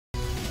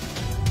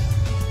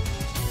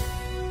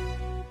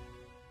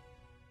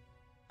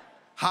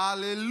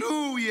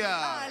Hallelujah.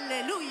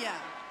 Aleluya.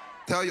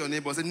 Tell your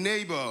neighbor, say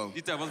neighbor,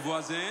 Dites à votre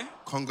voisin.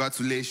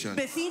 congratulations.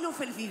 Vecino,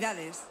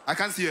 felicidades. I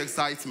can see your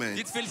excitement.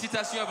 Dites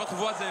félicitations à votre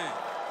voisin.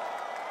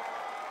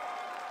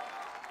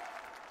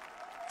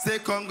 Say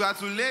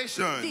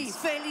congratulations. Sí,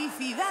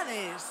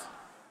 felicidades.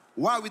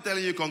 Why are we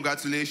telling you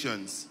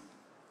congratulations?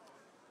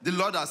 The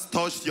Lord has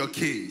touched your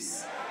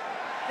case.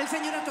 El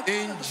Señor ha tocado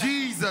In tu casa.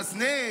 Jesus'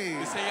 name.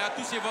 Le Seigneur a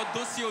touché votre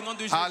dossier au nom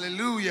de Jésus.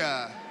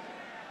 Hallelujah.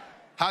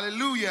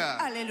 Hallelujah.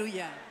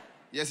 Aleluya.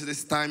 Yes, it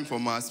is time for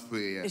mass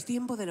prayer. Es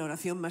tiempo de la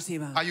oración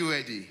masiva. Are you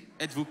ready?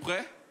 Êtes-vous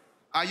prêts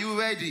Are you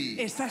ready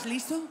 ¿Estás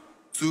listo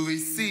to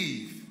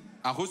receive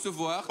à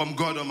recevoir from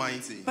God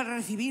Almighty? para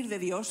recibir de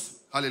Dios?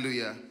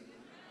 Hallelujah.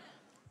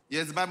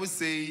 Yes, the Bible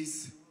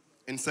says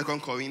in 2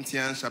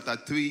 Corinthians chapter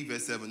 3,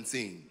 verse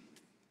 17,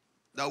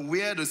 that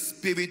where the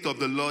Spirit of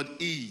the Lord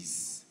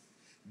is,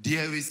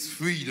 there is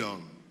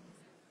freedom.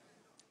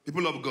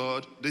 People of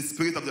God, the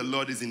Spirit of the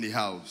Lord is in the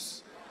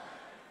house.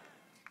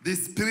 The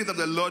Spirit of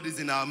the Lord is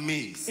in our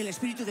midst. El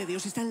Espíritu de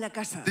Dios está en la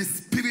casa. The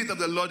Spirit of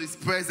the Lord is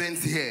present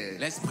here.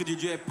 L'Esprit de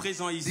Dieu est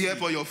présent ici.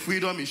 Therefore, your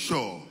freedom is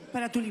sure.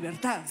 Para tu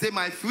libertad. Say,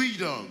 my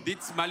freedom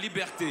Dites ma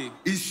liberté.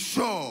 is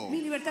sure.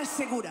 Mi libertad es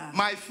segura.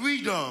 My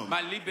freedom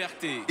Ma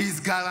liberté is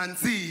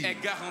guaranteed.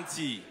 est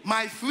garantie.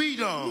 My Mi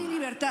freedom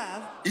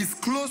libertad is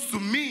close to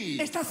me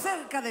está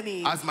cerca de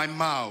mí, as my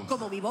mouth.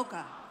 como mi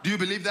boca. Do you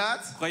believe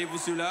that? Croyez-vous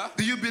cela?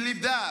 Do you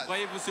believe that?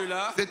 Croyez-vous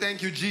cela? Say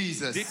thank you,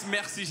 Jesus. Dites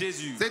merci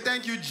Jésus. Say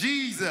thank you,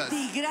 Jesus.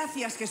 Di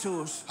gracias,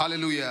 Jesús.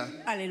 Hallelujah.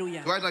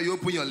 Aleluya. Right now, you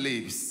open your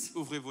lips.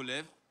 Ouvrez vos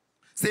lèvres.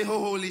 Say, oh,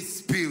 Holy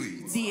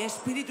Spirit, Di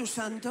Espíritu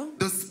Santo,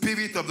 the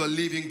Spirit of the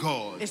living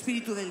God,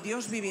 Espíritu del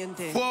Dios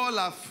viviente, fall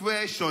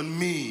afresh on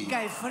me.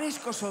 cae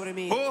fresco sobre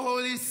mí. Oh,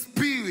 Holy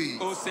Spirit,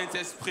 Ô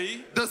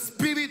Saint-Esprit, the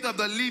Spirit of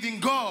the living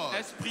God,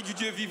 Esprit du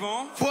Dieu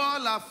vivant,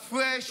 fall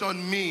afresh on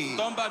me.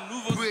 tombe à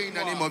nouveau Pray in the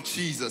sur name moi. of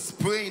Jesus.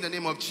 Pray in the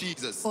name of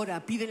Jesus.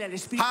 Ora, pídele al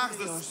Espíritu Ask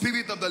de the Dios.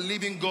 Spirit of the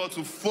living God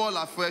to fall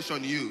afresh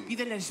on you.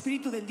 Pídele al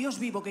Espíritu del Dios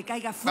vivo que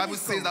caiga Bible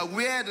says fresco. that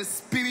where the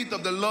Spirit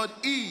of the Lord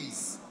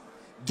is,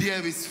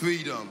 there is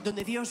freedom.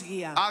 Donde Dios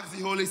guía, Ask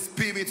the Holy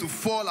Spirit to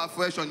fall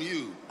afresh on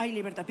you. hay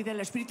libertad. Pídele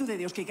al Espíritu de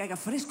Dios que caiga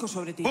fresco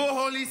sobre ti.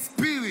 Oh, Holy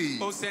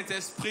Spirit, Ô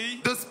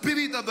Saint-Esprit, the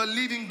Spirit of the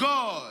living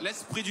God,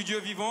 l'Esprit du Dieu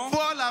vivant,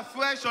 fall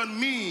afresh on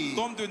me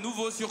tombe de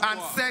nouveau sur and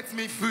moi set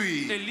me et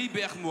free.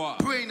 libère-moi.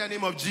 Pray in the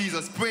name of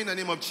Jesus. Pray in the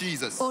name of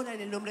Jesus. Ora en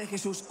el nombre de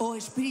Jesús. Oh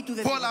Espíritu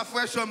de Fall Dios,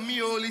 afresh on me,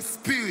 Holy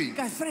Spirit,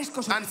 cae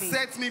fresco sobre and mí.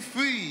 set me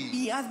free.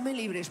 Y hazme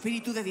libre,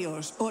 Espíritu de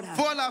Dios. Ora.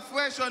 Fall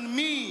afresh on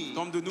me,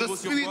 Tombe de the nouveau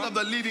sur Spirit moi. of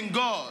the living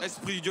God,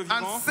 Esprit du Dieu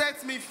and vivant,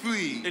 set me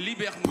free. et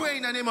libère-moi. Pray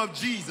in the name of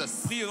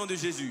Jesus. Prie au nom de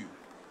Jésus.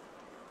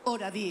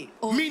 Ora, di.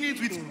 Oh, Mean it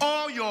with Espíritu.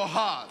 all your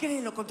heart.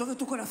 Créelo con todo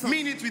tu corazón.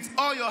 Mean it with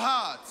all your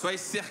heart. Soyez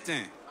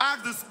certain.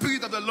 Ask the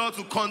Spirit of the Lord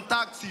to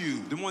contact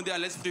you. Demandez à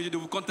l'Esprit de Dieu de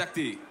vous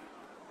contacter.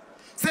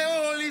 Say,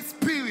 oh, Holy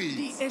Spirit,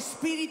 Di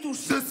Espíritu the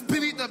Santo,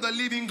 Spirit of the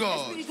living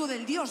God, Espíritu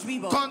del Dios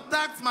vivo.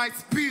 contact my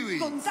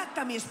spirit.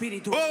 Contacta mi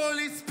espíritu. Oh,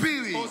 Holy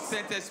Spirit, Ô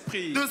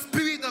Saint-Esprit, the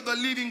Spirit of the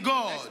living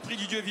God, Esprit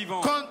du Dieu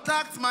vivant,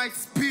 contact my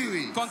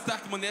spirit.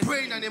 contacte mon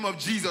Pray in the esprit. name of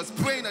Jesus.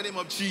 Pray in the name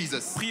of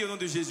Jesus. Prie au nom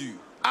de Jésus.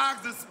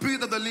 Ask the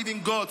Spirit of the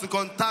living God to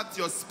contact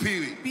your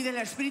spirit. Pídele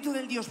al Espíritu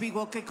del Dios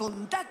vivo que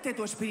contacte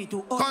tu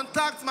espíritu. Oh,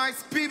 Contact my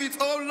spirit,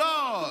 oh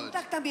Lord.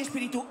 contacta mi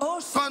espíritu. Oh,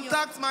 Señor.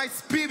 Contact my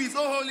spirit,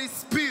 oh Holy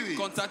Spirit.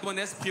 Contacte mon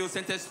esprit au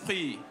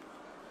Saint-Esprit.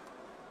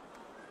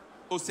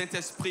 Au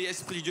Saint-Esprit,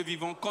 Esprit du Dieu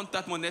vivant,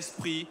 contacte mon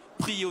esprit.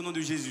 Priez au nom de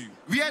Jésus.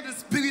 Where the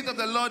Spirit of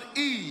the Lord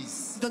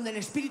is, Donde el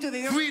Espíritu de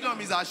Dios, freedom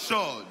is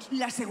assured.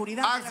 la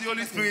seguridad. Ask de the la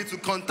Holy salvación. Spirit to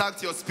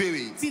contact your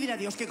spirit. Pídele a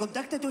Dios que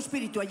contacte tu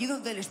espíritu. Allí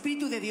donde el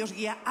Espíritu de Dios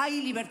guía,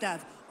 hay libertad.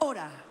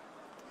 Ora.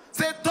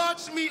 Say,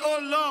 touch me, oh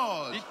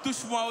Lord. Dites,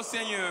 touche-moi au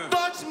Seigneur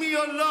Touch me,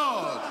 oh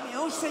Lord, Tócame,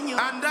 oh Señor.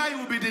 and I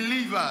will be et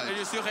delivered.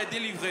 je serai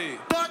délivré.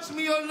 Touch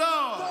me, oh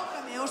Lord,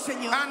 Tócame, oh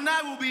Señor. and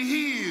I will be Y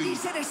healed.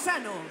 seré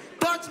sano.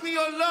 Touch me,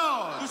 oh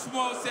Lord,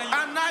 Touche-moi au Seigneur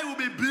and I will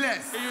be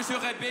blessed. et je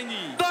serai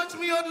béni. Touch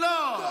me, oh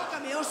Lord,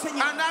 Tócame, oh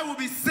Señor. and I will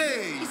be Y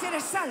saved.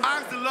 seré salvo.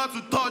 Ask the Lord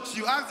to touch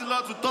you. Ask the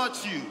Lord to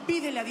touch you.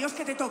 Pídele a Dios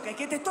que te toque,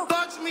 que te toque.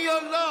 Touch me, oh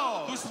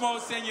Lord, Touche-moi au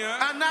Seigneur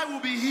and I will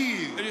be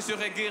healed. et je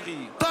serai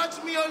guéri.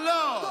 Touch me, oh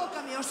Lord,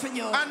 Tócame, oh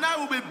Señor. and I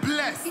will be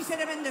blessed. Y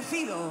seré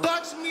bendecido.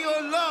 Touch me,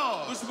 oh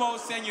Lord, Touche-moi au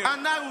Seigneur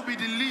and I will be et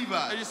je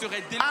delivered.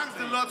 serai Ask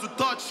the délivré. Lord to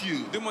touch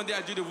you. Demandez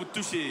à Dieu de vous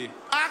toucher.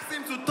 Ask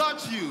Him to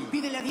touch you.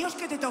 Pídele a Dios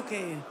que te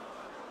toque.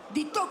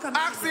 Di, tócame.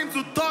 Ask Him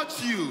to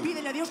touch you.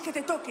 Pídele a Dios que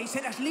te toque y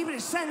serás libre,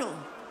 sano.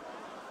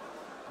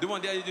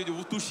 Demandez à Dieu de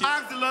vous toucher.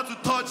 Ask the Lord to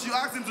touch you.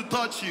 Ask Him to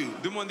touch you.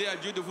 Demandez à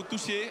Dieu de vous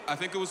toucher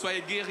afin que vous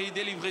soyez guéri,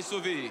 délivré,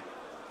 sauvé.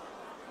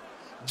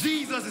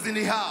 Jesus is in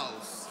the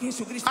house.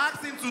 Jesucristo.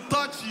 Ask Him to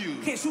touch you.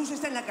 Jesús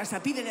está en la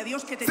casa. Pídele a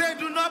Dios que te Say,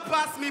 do not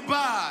pass me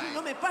by.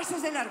 No me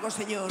pases de largo,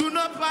 Señor. Do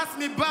not pass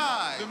me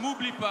by. Ne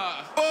m'oublie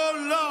pas, Oh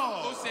ô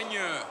Lord,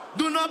 Seigneur.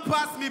 do not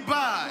pass me No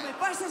by. me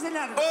pases de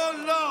largo. Oh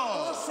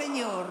Oh, Lord,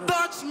 Señor.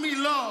 touch me,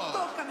 Lord,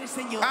 Tócame,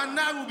 Señor. and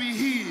I will be Y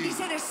healed.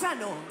 seré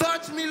sano.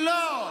 Touch me,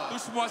 Lord,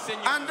 Touche-moi,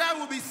 Seigneur, and I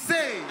will be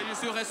saved. et je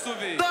serai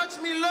sauvé. Touch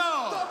me,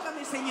 Lord,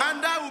 Tócame, Señor,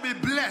 and I will be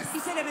blessed. y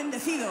seré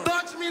bendecido.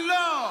 Touch me,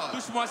 Lord,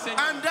 Touche-moi, Seigneur.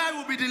 and I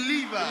will be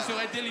delivered. Je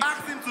serai délivré.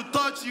 Ask him to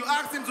touch you.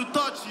 Ask him to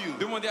touch you.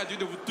 Demandez à Dieu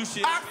de vous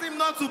toucher. Ask him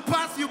not to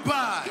pass you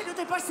by. Que no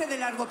te pase de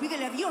largo,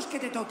 pídele a Dios que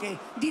te toque.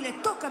 Dile,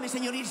 tócame,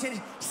 Señor, y ser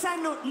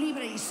sano,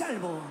 libre y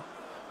salvo.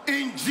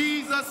 In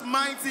Jesus'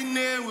 mighty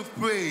name we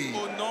pray.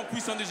 Au nom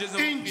puissant de Jésus.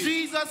 In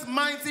Jesus'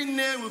 mighty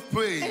name we En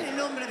pray. el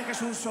nombre de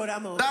Jesús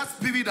oramos. That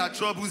spirit that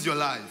troubles your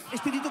life.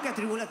 Espíritu que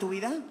atribula tu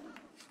vida.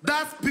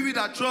 That spirit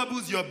that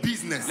troubles your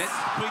business.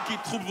 L'esprit qui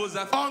trouble vos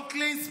affaires.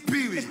 Unclean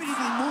spirit. Espíritu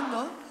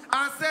inmundo.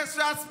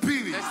 Ancestral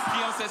spirit.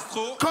 Esprits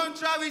ancestraux.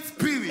 Contrary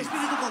spirit.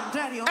 Espíritu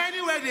contrario.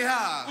 Anywhere they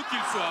are, Où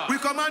qu'ils soient. we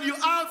command you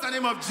out in the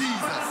name of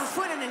Jesus. Cortamos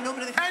fuera en el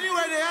nombre de Jesús.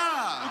 Anywhere they Où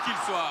are,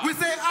 qu'ils soient. we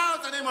say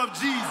out in the name of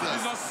Nous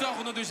Jesus. en sort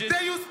au nom de Jésus.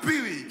 Say you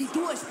spirit. Y tu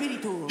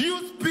espíritu. You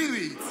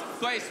spirit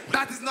Toi, esprit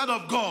that is not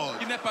of God.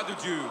 qui n'est pas de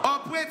Dieu.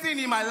 Operating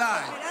in my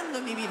life. Operando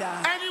en mi vida.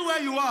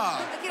 Anywhere you are,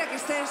 Donde quiera que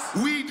estés,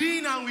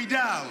 within and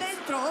without.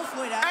 dentro o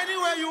fuera.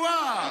 Anywhere you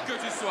are, Que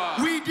tu sois.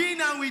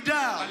 within and À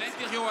without.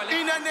 l'intérieur ou à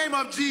In l'extérieur. the name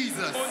of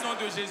Jesus. Au nom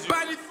de Jésus.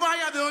 By the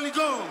fire of the Holy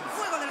Ghost.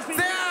 Fuego del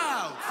Espíritu. Say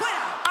out.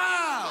 Fuera.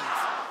 Out.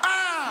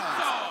 Out.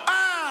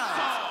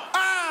 Out.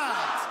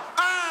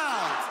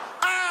 Out.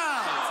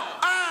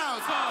 Out.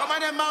 Out.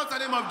 Command them out in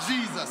the name of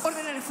Jesus.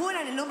 Ordenaré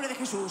fuera en el nombre de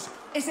Jesús.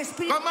 Ese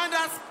espíritu. Command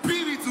that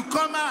spirit to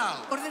come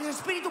out. Ordena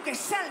ese espíritu que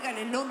salga en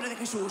el nombre de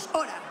Jesús.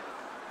 Ora.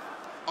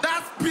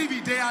 That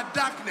spirit, they are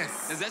darkness.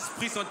 Les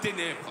esprits sont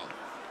ténèbres.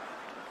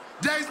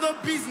 There is no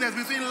business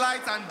between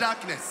light and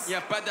darkness. Il n'y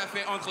a pas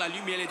d'affaire entre la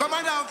lumière et les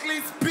Command that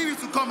unclean spirit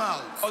to come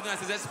out. Ordonne à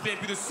ces esprits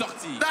impies de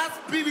sortir. That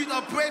spirit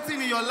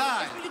operating in your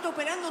life. Espíritu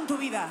operando en tu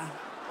vida.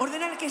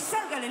 Ordenar que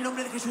salga en el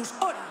nombre de Jesús.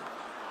 Ora.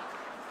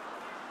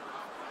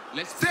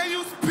 L'esprit, Say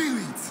you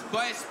spirit.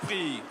 toi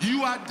esprit,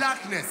 You are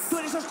darkness. Tú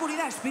eres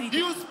oscuridad, espíritu.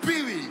 You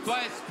spirit. toi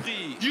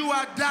esprit, You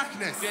are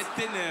darkness. tu es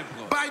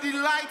ténèbres. By the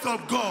light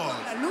of God.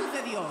 La luz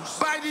de Dios.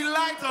 By the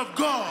light of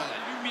God.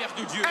 La lumière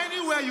de Dieu.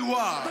 Anywhere you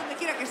are, Donde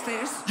quiera que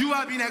estés, you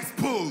have been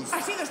exposed.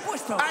 has sido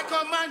expuesto. I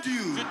command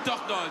you, Je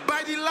t'ordonne,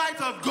 by the light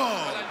of par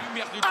God, la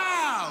lumière de Dieu.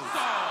 out,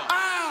 Sors,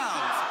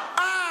 out,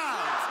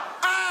 out,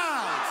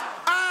 out,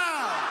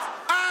 out,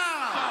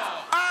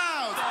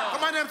 out, out.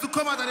 Command them to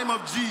come out in the name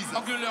of Jesus.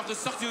 ordonne-leur de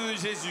sortir de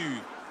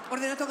Jésus.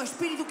 Ordena todo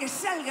espíritu que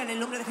salga en el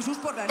nombre de Jesús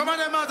por la luz. Command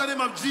them out in the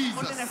name of Ordena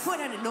Jesus.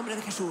 fuera en el nombre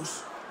de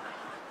Jesús.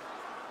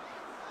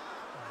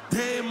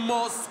 They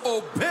must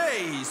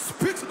obey.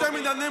 Speak to them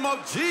in the name of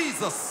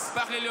Jesus.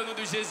 Parlez-le au nom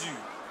de Jésus.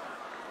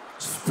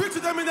 Speak to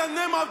them in the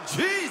name of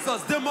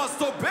Jesus. They must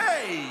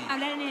obey.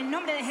 Hablar en el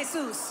nombre de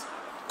Jesús.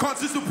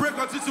 Continue to pray,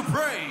 continue to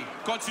pray.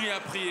 Continue à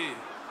prier.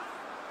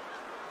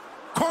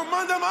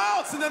 Command them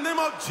out in the name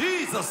of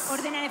Jesus.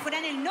 Ordenaré fuera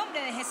en el nombre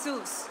de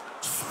Jesús.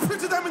 Speak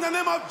to them in the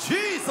name of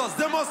Jesus.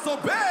 They must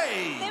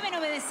obey. Deben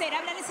obedecer.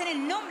 Háblales en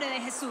el nombre de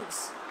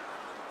Jesús.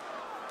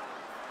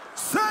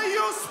 Say,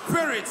 you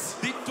spirit,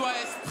 Dis-toi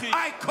esprit,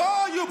 I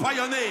call you by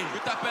your name. je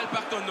t'appelle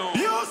par ton nom.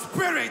 You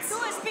spirit, Tu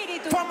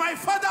espíritu. from my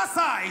father's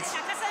side.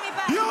 La casa de mi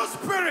padre. You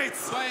spirit,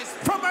 Toi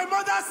esprit, from my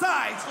mother's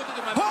side.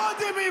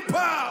 Holding me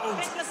bound.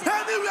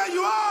 Anywhere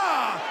you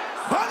are.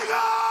 Holy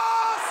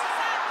Ghost!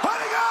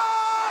 Holy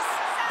Ghost!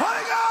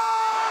 Holy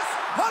Ghost!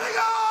 Holy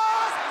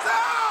Ghost! Say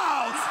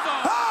out!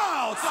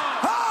 Out!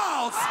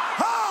 Out!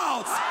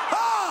 Out!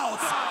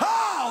 Out!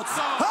 Out!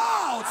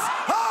 Out!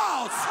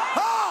 Out!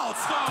 Out!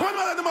 Come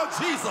on, in the name of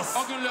Jesus.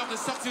 ordonne-leur de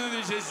sortir au nom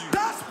de Jésus.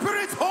 That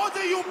spirit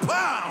holding you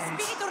bound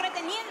Espíritu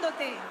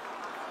reteniéndote.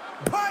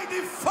 by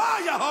the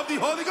fire of the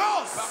Holy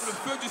Par Ghost. le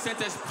feu du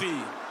Saint-Esprit.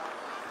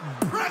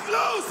 Break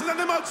loose in the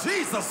name of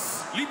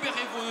Jesus.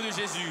 Libérez-vous au nom de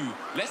Jésus.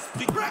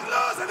 L'esprit, Break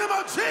loose in the name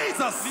of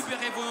Jesus.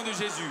 libérez-vous au nom de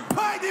Jésus.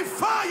 By the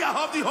fire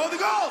of the Holy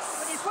Por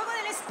Ghost. el fuego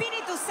del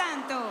Espíritu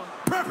Santo.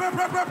 Pray, pray,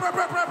 pray, pray, pray,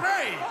 pray, pray,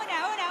 pray. Ora,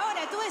 ora,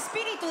 ora. Tu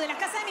espíritu de la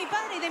casa de mi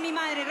padre y de mi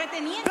madre.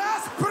 Reteniendo.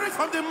 That spirit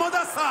from the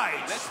mother's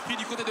side, L'esprit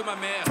du côté de ma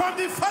mère, from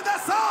the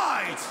father's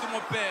side, de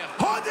mon père,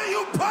 holding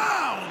you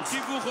bound qui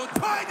vous retient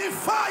by the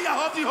fire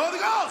of the Holy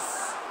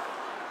Ghost.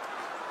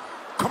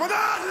 Come on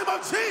out in the name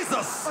of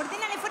Jesus.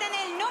 Ordénale fuera en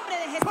el nombre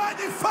de Jesús. By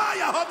the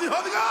fire of the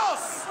Holy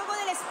Ghost. Fuego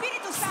del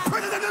Espíritu Santo.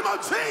 Pray in the name of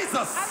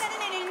Jesus.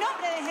 Hablan en el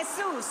nombre de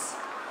Jesús.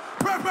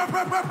 Pray, pray,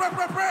 pray, pray, pray,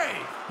 pray, pray.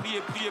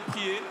 Priez, priez,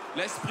 priez.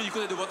 L'esprit du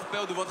côté de votre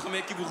père ou de votre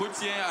mère qui vous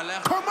retient à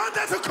l'air, Command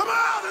them to come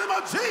out in the name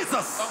of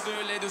Jesus.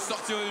 ordonnez-les de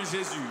sortir au nom de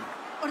Jésus.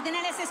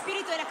 Ordénale ese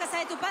espíritu de la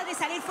casa de tu padre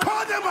salir fuera.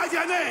 Call them by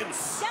their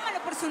names. Llámalo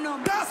por su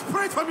nombre. That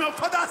spirit from your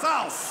father's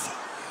house.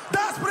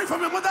 That spirit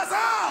from your mother's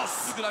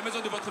house. Tout de la maison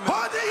de votre mère,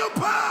 Holding you qui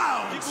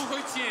bound vous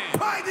retient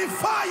by the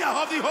fire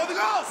of the Holy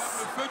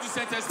Ghost. le feu du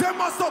Saint-Esprit, They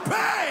must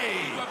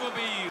obey. doivent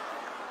obéir.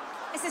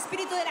 Ese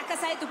espíritu de la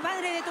casa de tu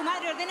padre y de tu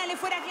madre, ordénale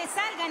fuera que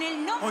salga en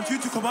el nombre de Want you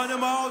to command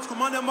them out,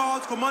 command them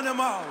out, command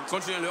them out.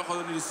 Continuez-leur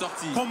ordonner de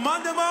sortir.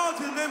 Command them out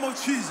in the name of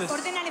Jesus.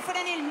 Ordénale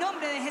fuera en el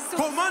nombre de Jesús.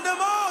 Command them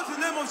out in the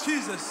name of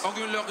Jesus.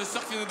 Ordonnez-leur de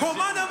sortir au nom de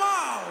Command Jésus. them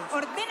out.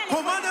 Ordénale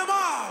Command them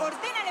out.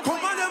 Ordénale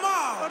Command them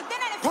out.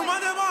 Ordénale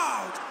Command them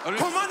out.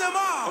 Command them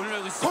out.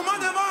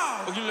 Command them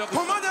out.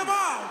 Command them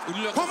out.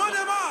 Command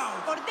them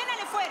out.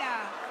 Ordénale fuera.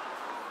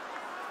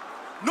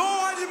 No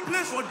hiding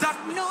place for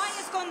darkness. No hay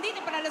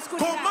escondite para la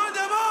oscuridad. Command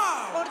them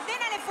out.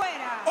 Ordénale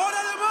fuera.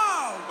 Order them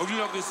out.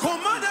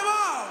 Command them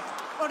out.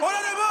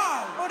 Order them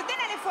out.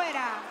 Ordénale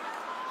fuera.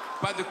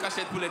 Pas de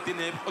cachette pour les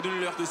ténèbres.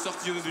 Ordonnez-leur de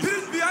sortir du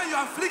Spirit behind your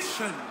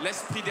affliction.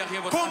 l'esprit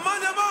derrière votre Command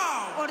them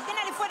out.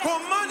 Ordénale fuera.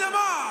 Command them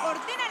out.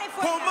 Ordénale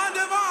fuera. Command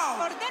them out.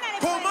 Ordénale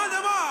Command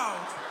fuera. them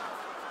out.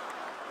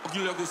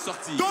 Ordonnez-leur de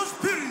sortir. Those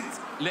spirits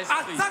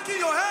L'esprit attacking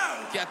your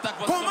health. qui attaque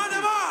votre Command santé.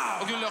 them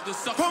out. Ordonnez-leur de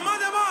sortir. Command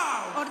them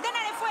out.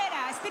 Ordénale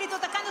fuera. Espíritu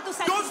atacando tu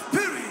salud. Those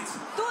spirits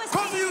Tu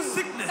causing you espíritu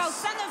sickness.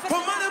 causando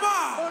Command them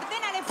enfermedad. out.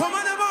 Ordénale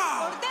Command them fuera.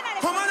 out. Ordénale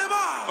Command fuera. them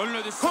out.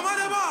 Ordonnez-leur de Command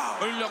sortir. them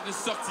out. Ordonnez-leur de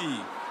sortir.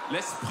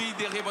 L'esprit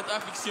derrière votre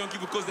affliction qui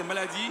vous cause des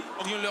maladies.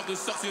 Ordonnez-leur de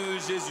sortir de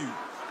Jésus.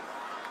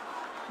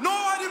 No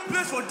hiding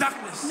place for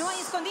darkness. No hay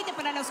escondite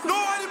para la No oscuridad.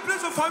 hiding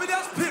place for familiar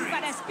spirits.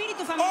 Para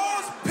espíritu All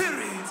familiar.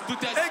 spirits Tout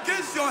est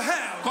against your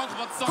health, contre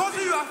votre santé.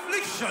 causing you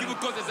affliction. Qui vous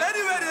cause des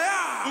Anywhere they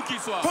are, Où qu'ils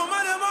soient.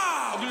 command them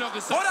out. Ordonnez-leur de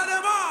sortir. Order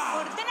them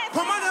out. Ordénale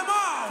Command them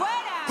out.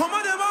 fuera.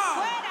 Command them out.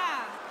 Fuera.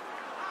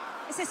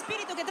 Ese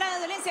espíritu que trae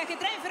dolencia, que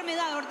trae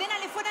enfermedad,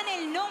 ordénale fuera en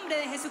el nombre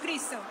de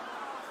Jesucristo.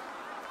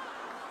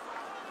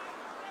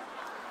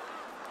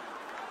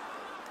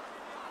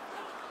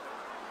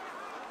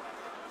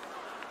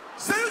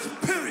 Say you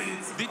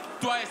spirits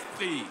Dites-toi,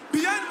 esprit,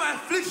 behind my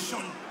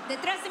affliction,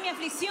 Detrás de mi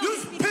aflicción, You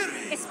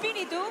spirit.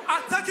 espíritu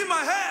attacking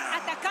my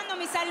health. atacando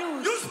mi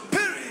salud. You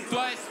spirit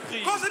toi,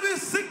 esprit, causing me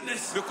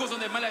sickness. me causant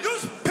des maladies. You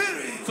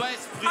spirit Toi,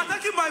 esprit,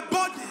 attacking my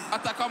body.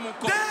 attaquant mon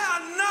corps. Day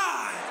and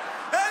night,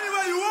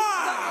 anywhere you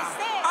are, Donde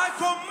estés. I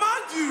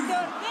command you. Te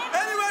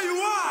ordeno. Anywhere you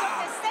are,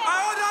 Donde estés. I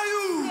order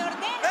you. Te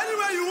ordeno.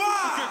 Anywhere you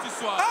are, Où que tu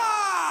sois. ah,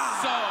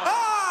 Sors.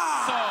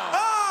 ah, Sors.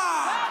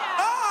 ah,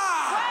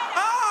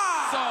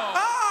 Sors.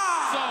 ah, Sors. ah,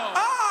 Sors.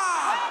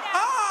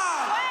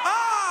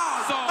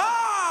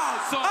 ah,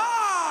 Sors. Sors.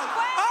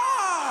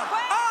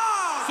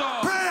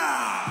 Sors. prayer.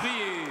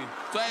 Priez.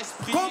 Toi,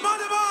 esprit, Command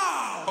them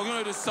out.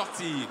 ordonnez de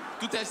sortir.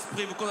 Tout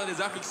esprit vous causant des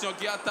afflictions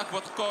qui attaquent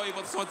votre corps et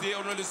votre santé,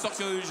 ordonnez de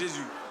sortir de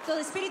Jésus. Todo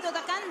espíritu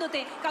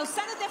atacándote,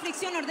 causándote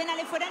aflicción,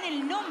 ordénale fuera en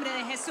el nombre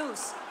de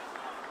Jesús.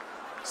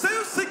 Say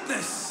you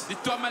sickness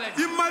Dites-toi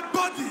maladie in my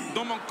body.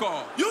 dans mon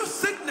corps. You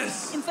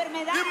sickness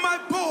Enfermedad in my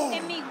bone.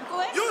 en mi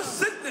cuerpo, You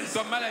sickness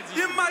Dites-toi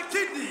maladie in my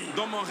kidney.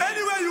 dans mon rein.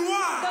 Anywhere you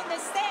are, donde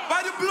estés,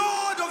 by the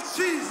blood of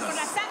Jesus por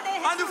la sangre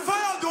de and the Jesús,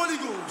 fire of the Holy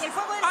Ghost, y el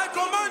fuego del I Espíritu.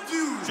 command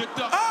you. Je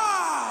te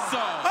Ah!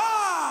 Sors.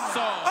 Ah!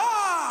 Sors.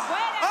 Ah!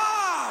 Fuera.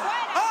 Ah!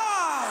 Fuera.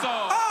 Ah!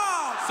 Sors.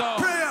 Ah! Sors.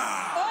 Prayer.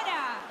 ora.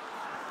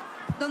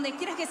 Donde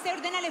quieras que esté,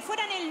 ordénale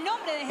fuera en el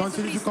nombre de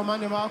Continue to Jesucristo.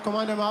 command them out,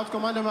 command them out,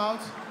 command them out.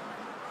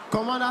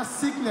 Command that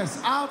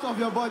sickness out of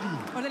your body,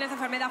 Ordena esa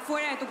enfermedad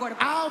fuera de tu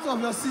cuerpo. out of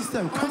your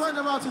system. Command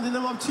them out in the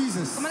name of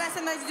Jesus. Commande esa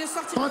enfermedad de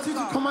sortir de tu Continue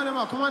to corps. command them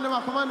out, command them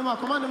out, command them out,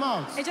 command them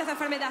out. Echa esa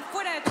enfermedad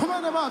fuera de tu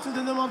Command them out in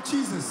the name of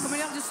Jesus.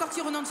 Commande de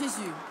sortir au nom de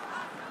Jésus.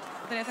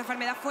 Ordena esa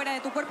enfermedad fuera de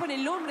tu cuerpo en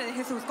el nombre de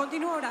Jesús.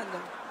 Continúa orando.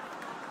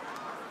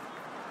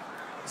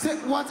 Say,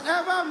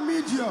 whatever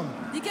medium,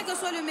 Dis quel que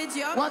soit le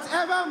médium,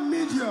 whatever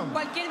medium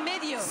cualquier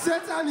medio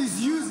Satan is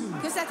using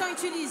que Satan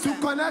utilise to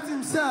connect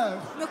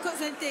himself me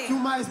connecter to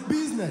my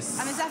business,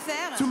 à mes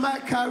affaires, to my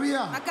career,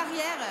 ma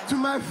carrière, to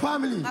my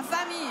family, ma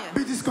famille,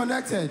 be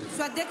disconnected.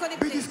 sois Be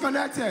déconnecté.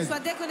 disconnected. Sois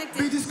Be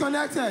déconnecté.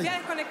 disconnected.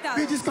 Viens déconnectado.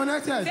 Be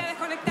disconnected. Viens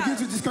desconectado. Begin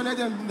to disconnect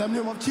them in the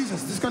name of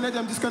Jesus. Disconnect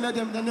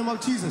them in the name of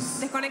Jesus.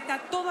 Desconecta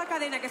toda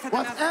cadena que Satanás,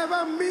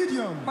 Whatever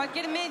medium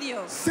cualquier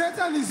medio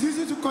Satan is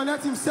using to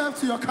connect himself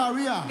to your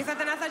career, que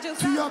Satanás haya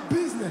to your usado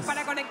business,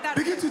 para conectarte.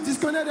 begin to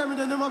disconnect them in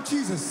the name of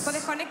Jesus. Pues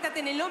desconéctate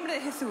en el nombre de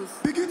Jesús.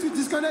 Begin to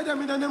disconnect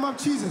them in the name of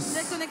Jesus.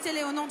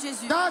 Desconnectez-les au nom de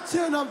Jésus. That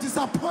chain of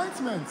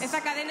disappointment, Esa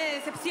cadena de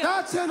decepción,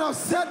 that chain of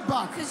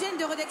setback, ce gène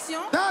de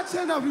réduction, that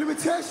chain of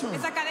limitation,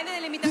 esa cadena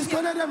de limitación.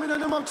 disconnect them in the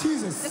name of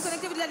Jesus.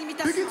 Desconnectez-vous de la Begin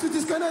limitation. to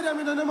disconnect them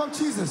in the name of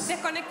Jesus.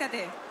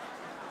 Desconnectate.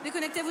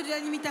 Déconnectez-vous de la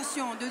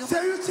limitation. De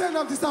Say you chain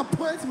of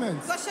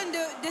disappointment. Toi, chaîne de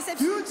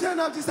déception. You chain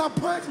of Tu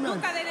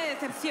disappointment. cadena de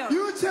decepción.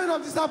 You chain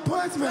of Toi,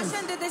 disappointment.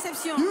 chaîne de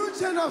déception. You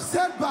chain of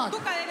setback. Tu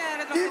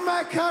cadena de In retroceso.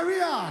 my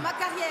career. Ma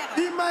carrière,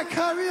 In my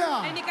career.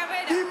 en mi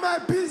carrera, In my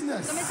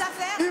business. de mes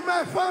affaires, In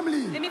my de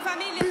family. mi Be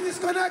familia.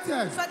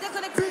 disconnected. Sois Be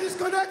déconnecté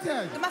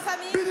disconnected. de ma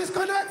famille. Be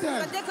disconnected.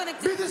 Sois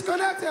déconnecté. Be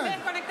disconnected. Be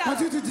desconectado.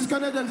 Continue to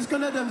disconnect them,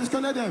 disconnect them,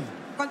 disconnect them.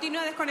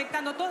 Continúa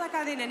desconectando toda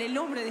cadena en el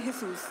nombre de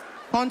Jesús.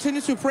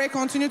 Continue to pray,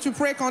 continue to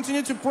pray,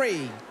 continue to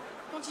pray.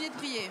 Continue de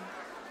prier.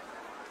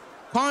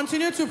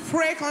 Continue to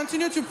pray,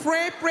 continue to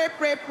pray,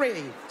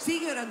 pray.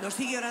 Sigue orando,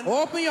 sigue orando.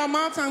 Open your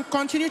mouth and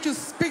continue to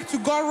speak to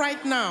God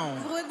right now.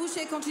 Ouvre votre bouche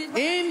et continue de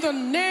prier. In the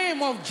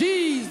name of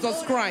Jesus Ora en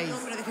el Christ.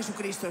 nombre de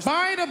Jesucristo.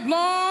 By the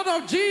blood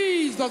of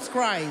Jesus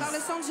Par le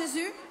Christ. sang de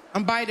Jésus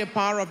And by the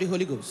power of the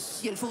Holy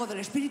Ghost. Y el fuego del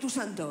Espíritu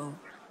Santo.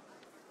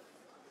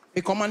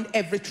 We command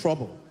every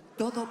trouble,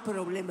 Todo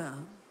problema,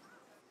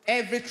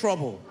 every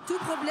trouble, tout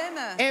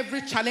problème,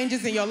 every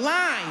challenges in your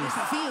life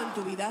desafío en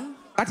tu vida,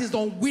 that is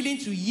unwilling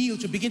to yield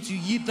to begin to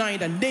yield now in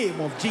the name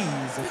of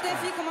Jesus. Tout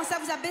défi, commencez à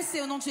vous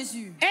abaisser au nom de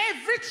Jésus.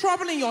 Every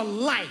trouble in your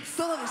life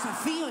Todo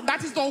desafío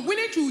that is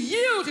unwilling to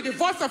yield to the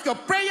voice of your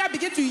prayer,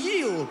 begin to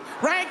yield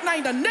right now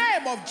in the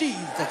name of Jesus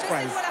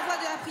Christ. Abaissez-vous à la voix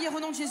de la prière au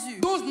nom de Jésus.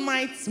 Those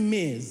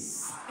nightmares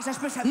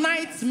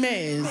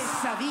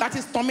that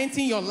is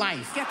tormenting your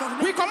life,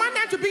 we command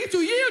them to begin to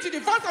yield to the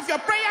voice of your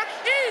prayer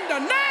in the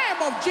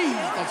name of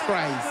Jesus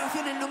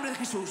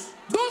Christ.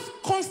 Those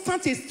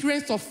constant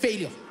experience of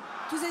failure,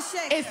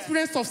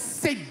 experience of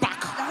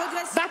setback,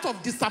 that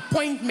of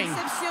disappointment,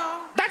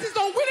 that is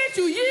unwilling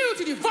to yield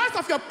to the voice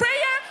of your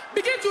prayer,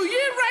 begin to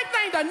yield right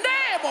now in the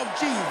name of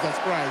Jesus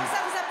Christ.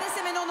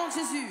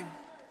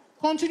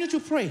 Continue to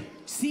pray.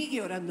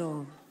 Sigue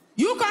orando.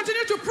 You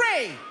continue to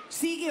pray.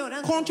 Sigue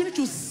orando. Continue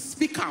to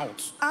speak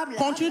out.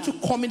 Continue to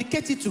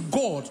communicate it to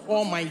God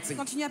Almighty.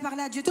 Continue à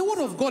parler à Dieu. The word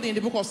of God in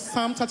the book of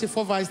Psalm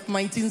 34 verse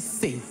 19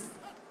 says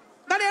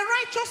that a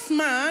righteous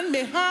man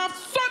may have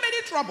so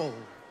many troubles.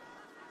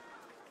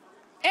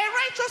 A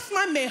righteous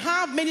man may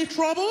have many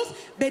troubles,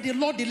 but the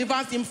Lord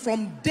delivers him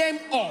from them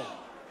all.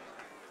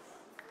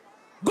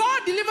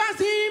 God delivers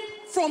him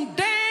from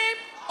them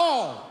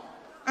all.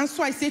 And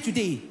so I say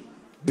today,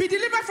 be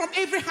delivered from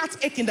every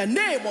heartache in the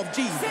name of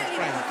Jesus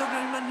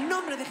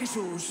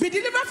Christ. Be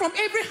delivered from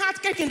every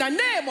heartache in the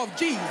name of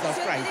Jesus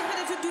Christ.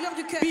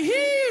 Be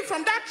healed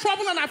from that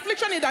trouble and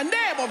affliction in the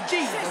name of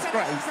Jesus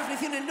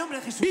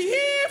Christ. Be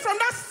healed from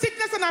that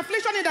sickness and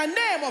affliction in the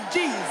name of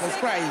Jesus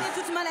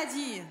Christ.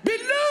 Be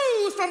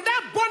loosed from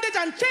that bondage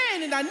and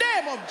chain in the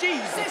name of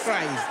Jesus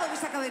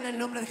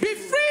Christ. Be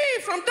free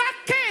from that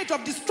cage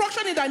of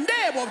destruction in the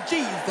name of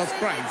Jesus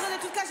Christ.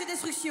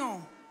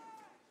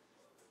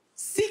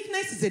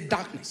 Sickness is a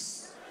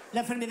darkness.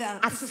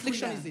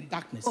 Affliction is a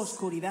darkness.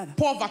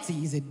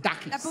 Poverty is a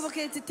darkness. La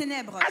pauvreté est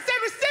ténèbres. I say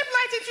receive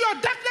light into your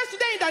darkness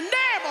today in the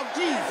name of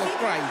Jesus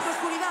Christ.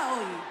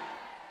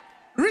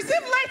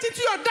 Receive light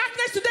into your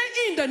darkness today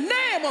in the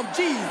name of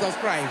Jesus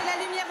Christ.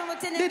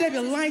 Let there be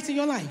light in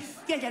your life.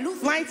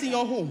 Light in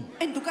your home.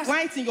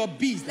 Light in your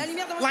business.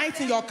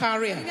 Light in your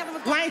career.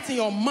 Light in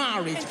your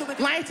marriage.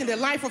 Light in the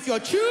life of your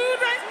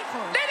children.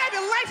 Let there be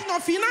light in your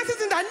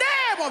finances in the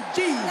name of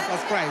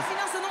Jesus Christ.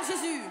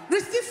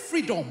 Receive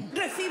freedom.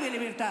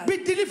 Be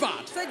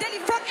delivered from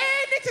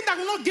anything that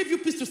will not give you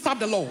peace to serve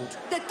the Lord.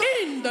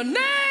 In the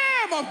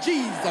name of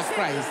Jesus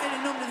Christ.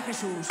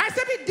 I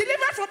said be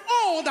delivered from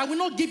all that will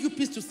not give you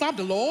peace to serve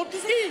the Lord.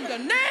 In the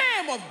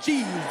name of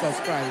Jesus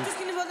Christ.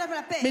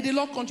 May the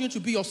Lord continue to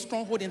be your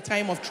stronghold in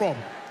time of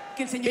trouble.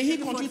 May He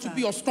continue to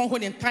be your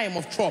stronghold in time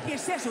of trouble.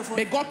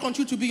 May God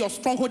continue to be your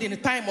stronghold in a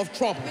time of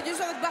trouble.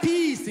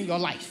 Peace in your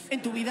life.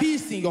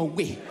 Peace in your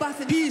way.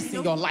 Peace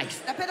in your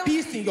life.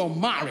 Peace in your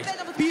marriage.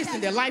 Peace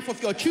in the life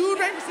of your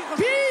children.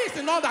 Peace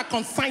in all that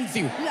concerns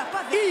you.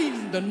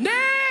 In the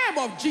name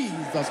of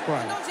Jesus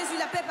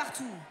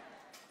Christ.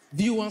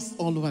 Viewers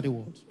all over the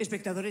world.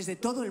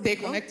 Stay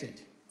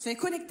connected. Soyez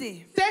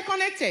connectés. Stay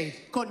connected.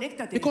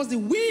 Conéctate. Because the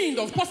wind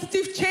of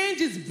positive change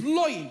is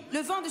blowing.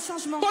 Le vent de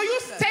changement. So you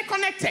stay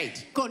connected.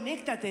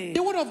 Conéctate.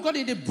 The word of God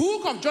in the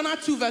book of Jonah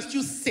 2 verse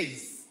 2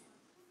 says,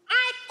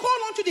 I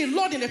call unto the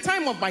Lord in the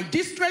time of my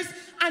distress,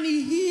 and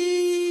He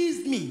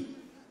hears me.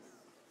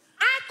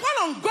 I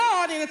call on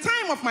God in the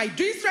time of my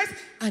distress,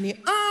 and He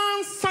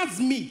answers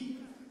me.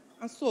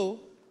 And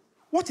so,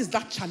 what is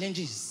that challenge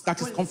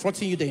that is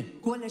confronting you then?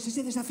 ¿Cuál es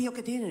ese desafío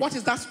que tienes? What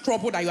is that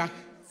trouble that you are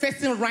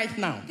facing right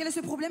now? Quel est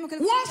ce problème auquel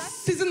What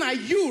season are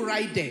you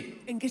right there?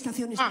 ¿En qué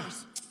estación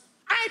estás?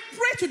 I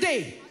pray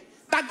today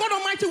that God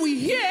Almighty will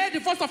hear the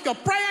voice of your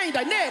prayer in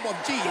the name of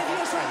Que Dios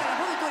Jesus. oiga la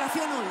voz de tu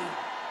oración hoy.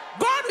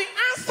 God will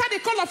answer the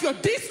call of your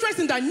distress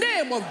in the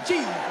name of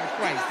Jesus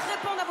Christ.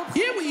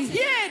 He will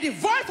hear the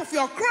voice of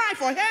your cry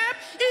for help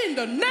in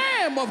the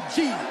name of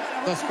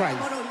Jesus Christ.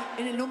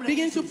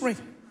 Begin to pray.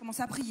 Commence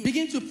à prier.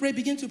 Begin to pray,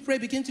 begin to pray,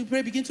 begin to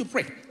pray, begin to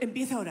pray.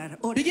 Empieza a orar.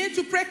 Ora. Begin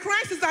to pray.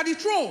 Christ is at the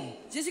throne.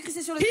 Jésus-Christ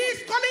est sur le He trône.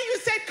 is calling you,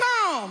 say,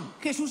 come.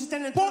 Jesús está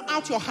en el Pour trono.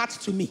 out your heart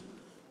to me.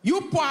 You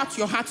pour out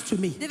your heart to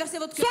me. Déversez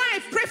votre So cœur. I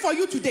pray for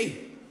you today.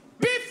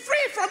 Be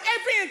free from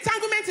every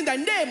entanglement in the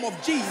name of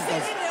Jesus.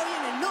 Libre hoy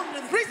en el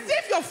nombre de Jesús.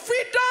 Receive your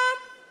freedom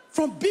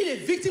from being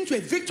a victim to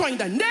a victor in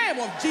the name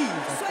of Jesus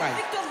Soyez Christ.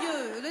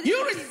 victorieux. Le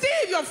You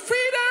receive your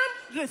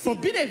freedom from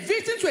being a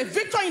victim to a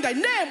victor in the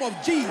name of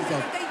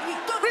Jesus.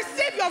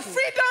 Receive your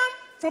freedom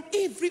from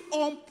every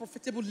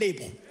unprofitable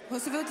labor.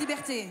 Recevez votre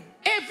liberté.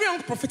 Every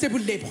unprofitable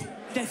labor.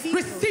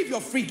 Receive your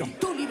freedom.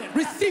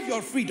 Receive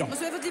your freedom.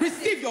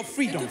 Receive your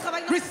freedom.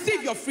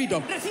 Receive your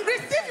freedom.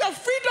 Receive your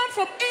freedom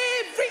from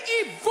every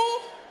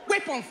evil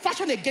weapon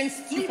fashioned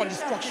against you for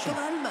destruction.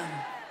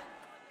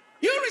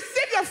 You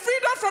receive your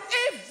freedom from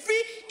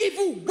every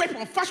evil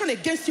weapon fashioned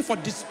against you for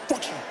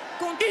destruction.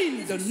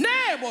 In the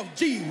name of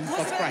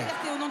Jesus Christ.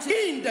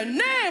 In the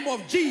name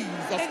of Jesus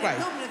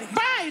Christ.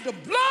 By the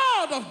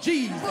blood of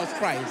Jesus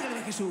Christ.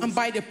 And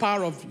by the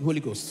power of the Holy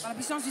Ghost.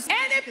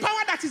 Any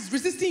power that is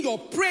resisting your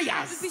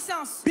prayers,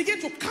 begin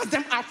to cast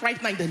them out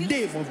right now in the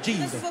name of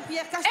Jesus.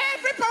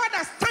 Every power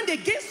that stands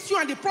against you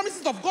and the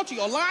promises of God to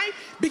your life,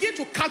 begin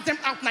to cast them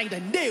out now in the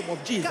name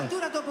of Jesus.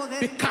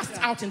 Be cast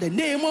out in the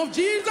name of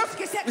Jesus.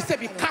 We say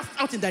be cast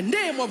out in the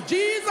name of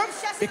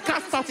Jesus. Be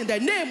cast out in the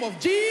name of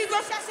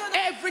Jesus.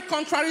 Every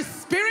contrary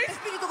spirit,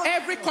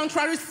 every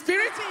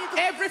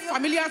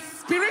familiar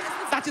spirit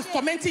that is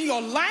tormenting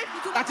your life,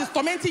 that is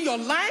tormenting your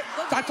life,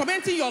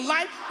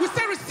 we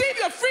say receive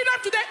your freedom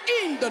today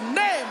in the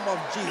name of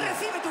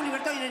Jesus.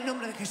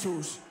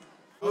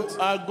 You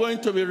are going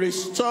to be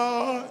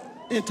restored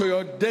into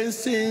your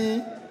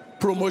dancing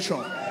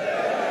promotion,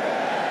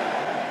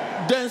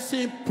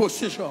 dancing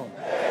position,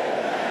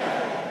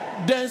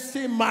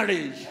 dancing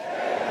marriage.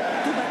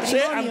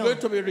 Say, I'm going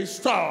to be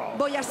restored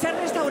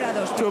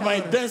to my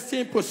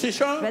dancing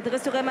position.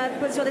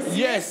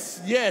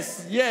 Yes,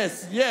 yes,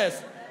 yes,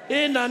 yes.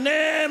 In the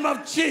name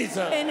of Jesus.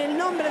 En el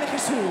nombre de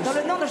Jesús. Dans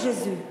le nom de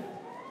Jésus.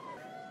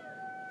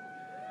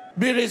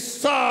 Be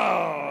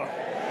restored.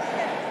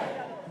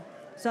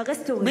 Sois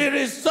restauré. Be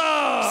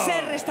restored.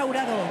 Ser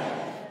restaurado.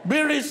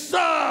 Be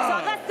restored.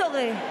 Sois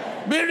restauré.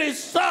 Be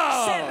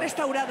restored. Ser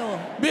restaurado.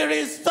 Be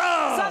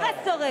restored. Sois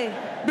restauré.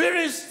 Be Ser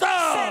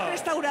restored.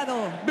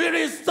 restaurado. Be Sois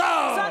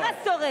restored.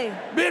 restauré.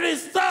 Be Ser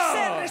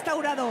restored.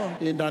 restaurado.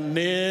 In the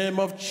name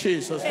of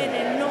Jesus. En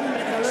el nombre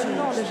de Dans le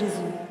nom de Jesús.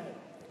 Jésus.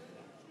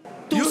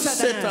 You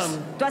Satanás,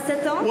 Satan, Toi,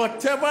 Satan,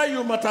 whatever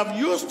you might have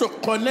used to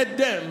connect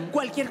them,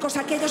 cualquier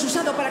cosa que hayas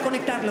usado para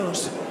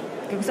conectarlos,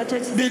 que vous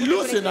soyez be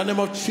loose in the name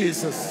of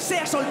Jesus.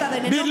 sea soltada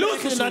en el Be nombre de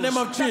loose in the name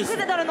Jesús. of Jesus.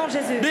 brisez dans le nom de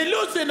Jésus. Be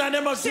loose in the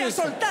name of Sea Jesus.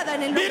 soltada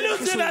en el Be nombre de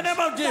loose in the Jesús. name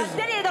of Jesus.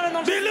 Délié dans le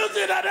nom de Be Jésus. loose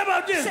in the name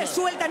of Se Jesus.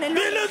 suelta en el Be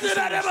nombre de loose in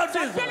the name Jesús. of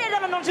Jesus. Délié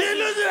dans le nom de Be Jésus.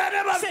 loose in the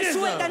name of Se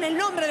suelta en Jesus. el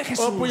nombre de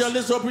Jesús. Open your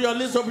lips, open your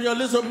lips, open your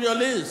lips, open your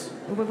lips.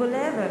 Ouvrez vos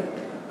lèvres.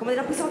 Commandez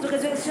la puissance de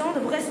résurrection de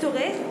vous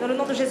restaurer dans le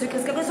nom de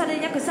Jésus-Christ. Que soit les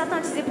liens que Satan a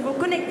utilisés pour vous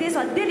connecter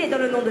soit déliés dans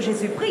le nom de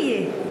Jésus.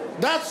 Priez.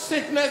 That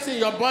sickness in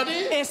your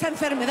body, Esa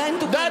enfermedad en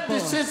tu that cuerpo,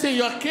 disease in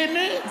your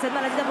kidney, Cette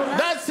maladie d'abord,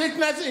 that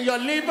sickness in your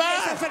liver,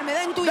 esa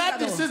enfermedad en tu that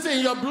hígado, disease in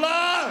your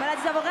blood,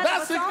 maladie d'abord,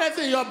 that sickness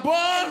in your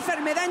bones,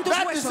 enfermedad en tus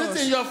that disease in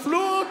huesos, your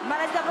fluid,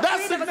 maladie d'abord, that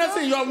sickness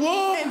in your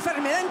womb,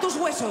 enfermedad en tus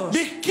huesos,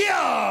 be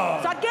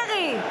cured. soit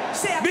guéri.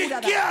 sea Be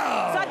curada,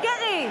 Soit cured.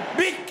 guéri.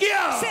 Be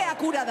cured. sea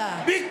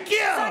curada, Be Soit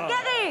cured.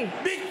 guéri.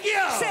 Be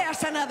cured. sea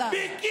sanada,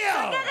 Be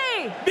cured.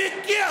 guéri. Be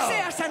cured.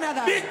 sea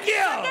sanada, Be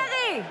cured.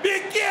 guéri. Be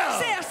cured.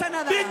 sea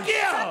sanada, Be cured.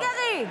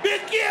 guéri. Be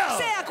cured.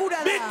 sea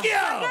curada, Be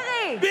cured.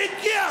 guéri. Be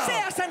cured.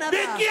 sea sanada,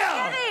 Be cured.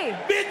 guéri.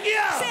 Be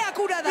cured. sea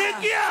curada, Be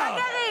cured.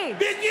 guéri.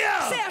 Be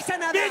cured. sea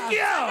sanada, Be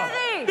cured.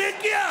 guéri. Be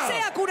cured.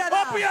 sea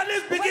curada. Open your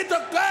lips, begin to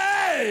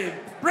cry.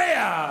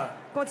 Prayer.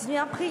 Continuez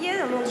à prier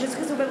dans le nom de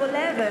Jésus-Christ. Ouvrez vos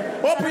lèvres.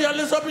 Open your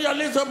lips, open your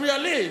lips, open your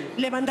lips.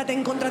 Levántate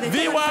en contra de toda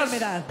Viewers,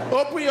 enfermedad.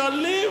 open your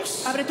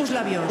lips. Abre tus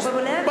labios. Ouvrez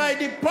vos lèvres. By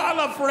the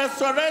power of Por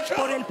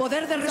resurrection, el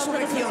poder de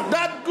resurrección.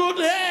 that good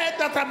head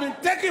that has been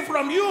taken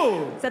from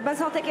you, Cette bonne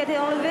santé qui a été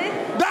enlevée.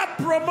 that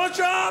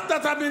promotion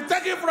that has been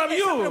taken from Esa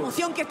you,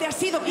 promoción que te ha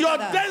sido your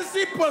quitada.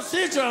 dancing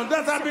position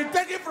that has been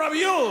taken from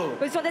you,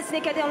 Position destinée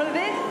qui a été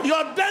enlevée.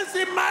 your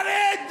dancing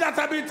marriage that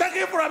has been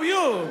taken from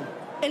you,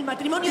 El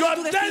matrimonio your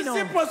de tu destino.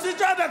 dancing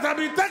position that has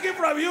been taken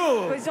from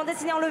you, Position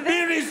destinée be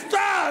enlevée.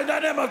 restored in the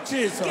name of Que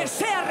Jesus.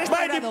 sea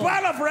By the restaurado.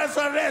 power of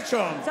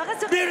resurrection, Soit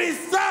restauré. be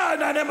restored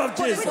in the name of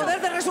Por el Jesus. poder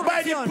de By the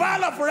resurrección.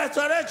 power of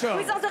resurrection,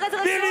 Puissance de be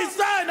résurrection.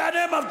 restored in the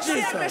name of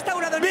Jesus. Sea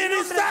restaurado en Be el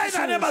nombre de restored in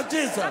the name of Jesús.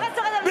 Jesus. Sea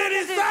restaurado en el Be nombre de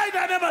restored in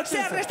the name of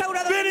Sea Jesus.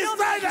 restaurado Be en el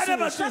nombre restored in de the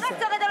name of Jesús. Jesus. Sea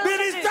restaurado en el Be nombre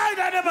de restored in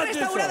the name of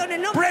Restaurado en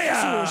el Jesus. nombre de Prayer.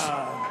 Jesús.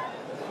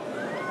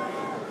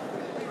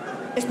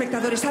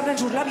 Espectadores, abran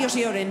sus labios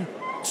y oren.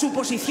 Su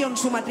posición,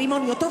 su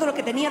matrimonio, todo lo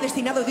que tenía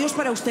destinado Dios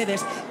para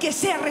ustedes, que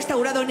sea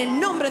restaurado en el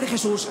nombre de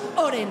Jesús.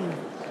 Oren.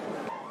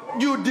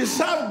 You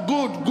deserve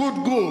good.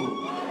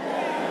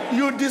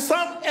 You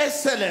deserve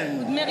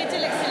excellence. Méritez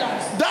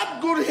l'excellence. That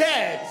good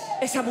head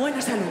Esa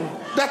buena salud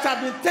that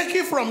has been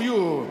taken from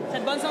you,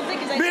 Cette bonne santé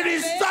qui vous a be été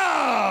enlevée,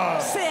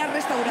 restored sea by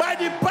restaurada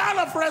the power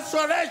of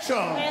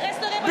resurrection. est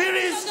restaurée par Be la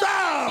puissance de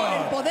por el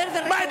restored poder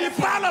de by the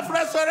power resurrección. of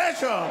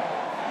resurrection.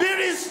 Be Sea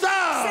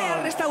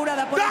restored.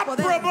 restaurada por el That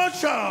poder.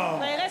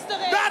 promotion, est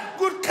restaurée. that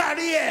good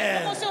career,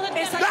 Promotion de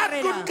Esa carrière. that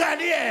carrera. good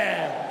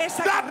career,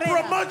 Esa that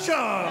carrera.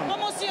 promotion,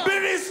 Promotion. be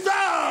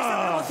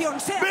restored, promoción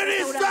sea be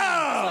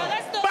restaurada.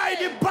 restored by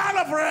the power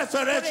of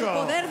resurrection. Por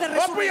el poder de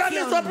Open your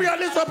lips, open your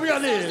lips, open your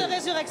Puissance de lips.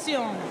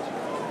 résurrection.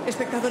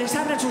 Espectadores,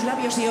 abran sus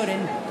labios y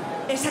oren.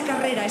 Esa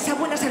carrera, esa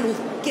buena salud,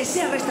 que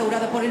sea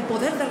restaurada por el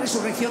poder de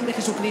resurrección de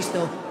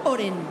Jesucristo.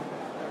 Oren.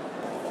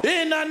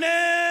 In the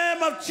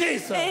name of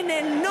Jesus. En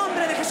el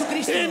nombre de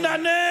Jesucristo. In the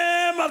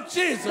name of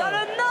Jesus. Dans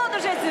le nom de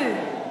Jésus.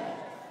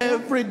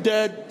 Every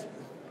dead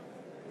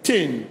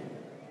thing,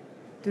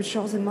 Toute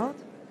chose est morte.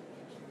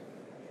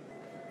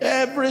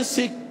 every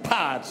sick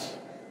part,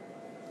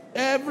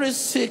 every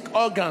sick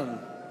organ,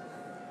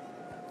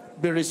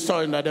 Be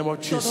restored in the name of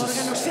Todo órgano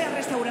Jesus. sea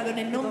restaurado en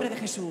el nombre de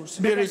Jesús.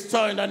 Be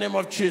restored in the name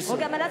of Jesus.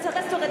 Organe malade soit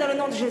restauré dans le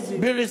nom de Jésus.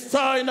 Be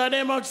restored in the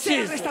name of Sea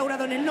Jesus.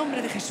 restaurado en el nombre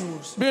de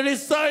Jesús. Be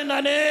restored in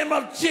the name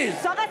of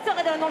Jesus. Soit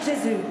restauré dans le nom de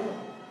Jésus.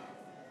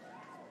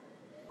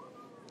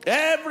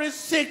 Every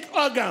sick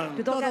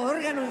organ, Todo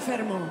órgano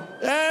enfermo.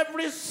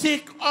 every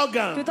sick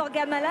organ, Tout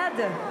organe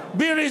malade.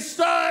 be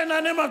restored in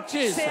the name of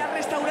Jesus. Sea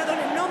restaurado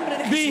en el nombre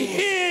de Be Jesús.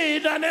 healed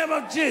in the name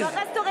of Jesus.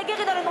 Soit restauré,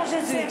 guéri dans le nom de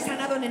Sea Jésus.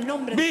 sanado en el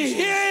nombre de Be Jesús.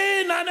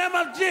 healed in the name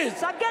of Jesus.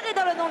 Soit guéri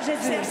dans le nom de Sea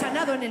Jésus.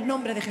 sanado en el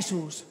nombre de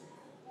Jesús.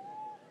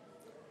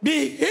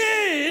 Be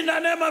healed in the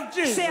name of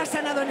Sea Jesus.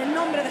 sanado en el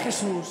nombre de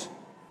Jesús.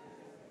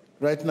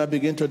 Right now,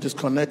 begin to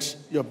disconnect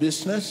your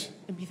business.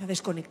 Empieza a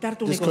desconectar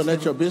tu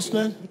Disconnect your negocio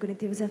business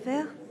Déconnectez vos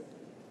affaires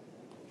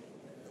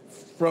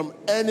from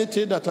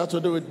anything that has to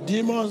do with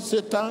demons,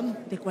 Satan.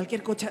 de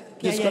cualquier cosa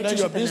que haya Disconnect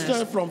hecho your Satanás.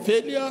 business from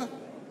failure.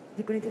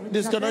 Déconnectez votre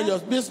Disconnect your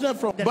affaire business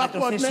from Del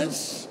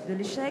backwardness. de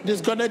l'échec.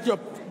 Disconnect your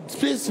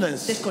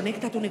business.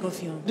 Desconecta tu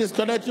negocio,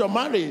 Disconnect your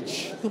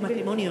marriage tu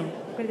matrimonio,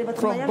 Déconnectez votre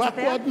from mariage,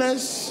 affaire.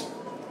 backwardness,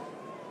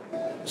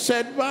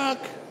 setback.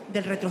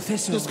 del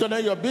retroceso.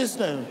 Disconnect your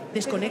business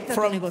Desconecta tu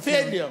from negocio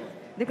failure.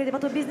 Déconnectez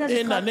votre business.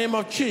 In the votre- name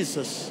of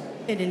Jesus.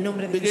 en el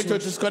nombre de Begin to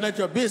Jesús. disconnect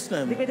your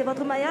business. Déconnectez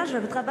votre mariage,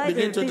 votre travail,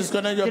 Begin to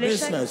disconnect your de l'échec.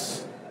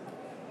 business.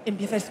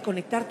 Empieza a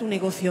desconectar tu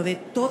negocio de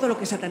todo lo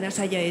que Satanás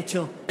haya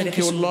hecho. De Thank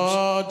you, Jesús.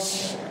 Lord.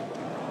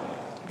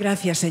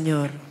 Gracias,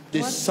 Señor.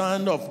 The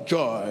sound of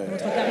joy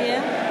Votre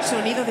carrière,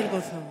 Sonido del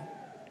gozo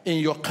in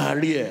your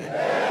career.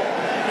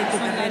 en tu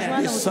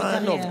carrera. The dans votre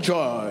sound of carrière.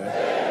 joy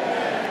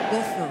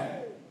Gozo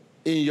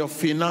in your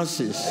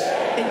finances.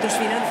 en tus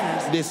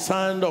finanzas. The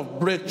sound of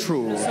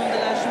breakthrough le son de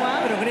la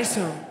joie,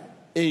 Progreso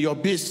in your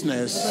votre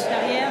business.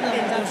 carrière, dans en vos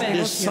tus affaires. The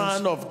negocios.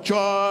 sound of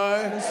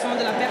joy Le son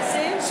de la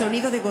percée,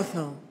 Sonido de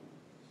gozo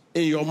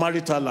in your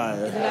marital de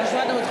life. la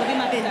joie dans votre vie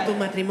en tu maritale.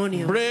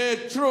 matrimonio.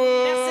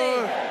 Breakthrough.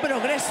 Percée,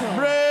 Progreso.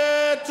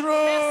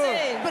 Breakthrough.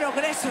 percée,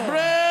 Progreso.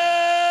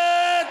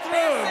 Breakthrough.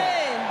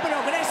 percée.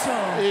 Progreso.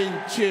 In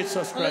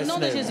Jesus Dans le nom Christ's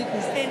de name.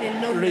 Jésus-Christ. En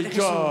el nombre de Jesús.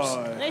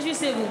 Rejoice.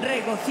 Réjouissez-vous.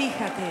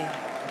 Regocíjate.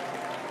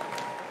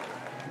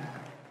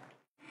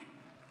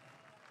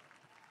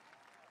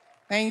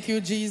 Thank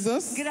you,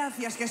 Jesus.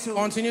 Gracias, Jesús.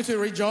 Continue to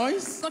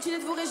rejoice. Continuez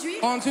de vous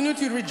réjouir. Continue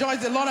to rejoice.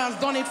 The Lord has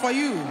done it for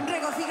you.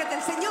 Regocíjate,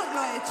 el Señor lo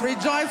ha hecho.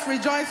 Rejoice,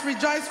 rejoice,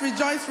 rejoice,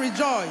 rejoice,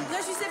 rejoice.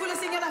 Réjouissez-vous, le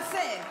Seigneur l'a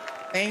fait.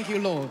 Thank you,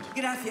 Lord.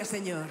 Gracias,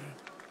 Señor.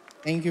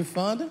 Thank you,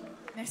 Father.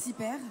 Merci,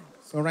 Père.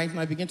 So right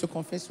now, begin to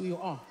confess who you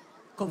are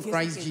in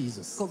Christ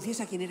Jesus.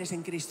 Confiesa quién eres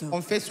en Cristo.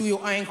 Confess who you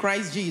are in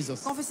Christ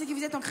Jesus. Confessez que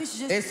vous êtes en Christ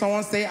Jésus. Let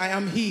someone say, I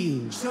am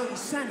healed. Soy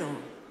sano.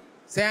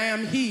 Say, I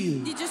am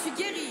healed. Dites, je suis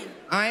guéri.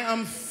 I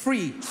am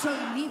free. Soy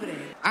libre.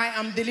 I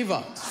am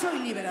delivered. Soy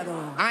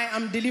liberado. I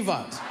am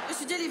delivered. Je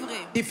suis délivré.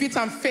 Defeat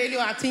and failure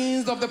are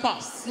things of the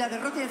past. La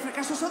derrota y el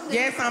fracaso son de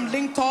Yes, I'm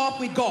linked up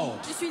with God.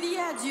 Je suis lié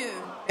à Dieu.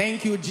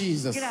 Thank you,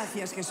 Jesus.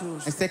 Gracias,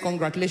 Jesús. I say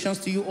congratulations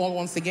to you all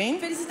once again.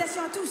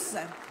 Félicitations à tous.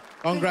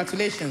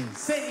 Congratulations.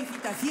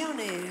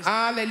 Felicitaciones.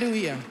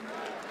 Hallelujah.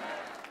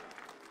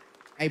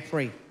 I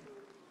pray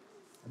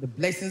the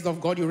blessings of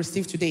God you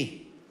receive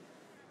today,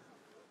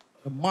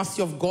 the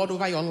mercy of God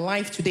over your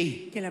life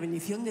today, Que la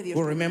bendición de Dios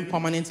will remain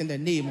permanent in the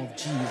name of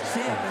Jesus.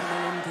 sea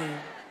permanente.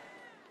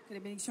 Que la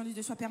bénédiction de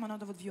Dieu soit permanente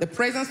dans votre vie. The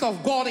presence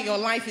of God in your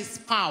life is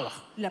power.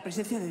 La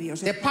presencia de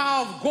Dios. The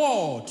power of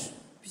God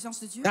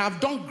Puissance de Dieu. that have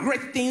done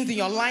great things in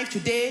your life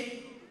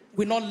today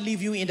will not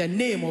leave you in the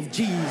name of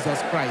Jesus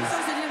Christ.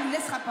 Puissance de Dieu ne nous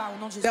laissera pas au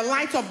nom de Jésus. The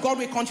light of God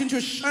will continue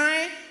to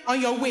shine on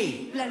your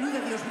way La luz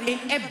de Dios in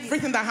brilla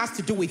everything that has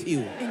to do with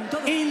you.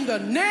 In the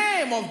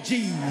name of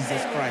Jesus en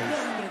el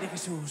Christ. nombre de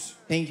Jesús.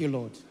 Thank you,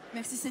 Lord.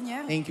 Merci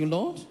Seigneur. Thank you,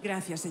 Lord.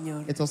 Gracias,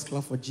 Señor. Let us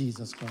clap for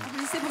Jesus Christ.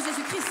 Applaudissez pour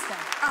Jésus-Christ.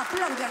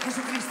 Aplaude a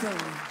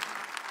Jesucristo.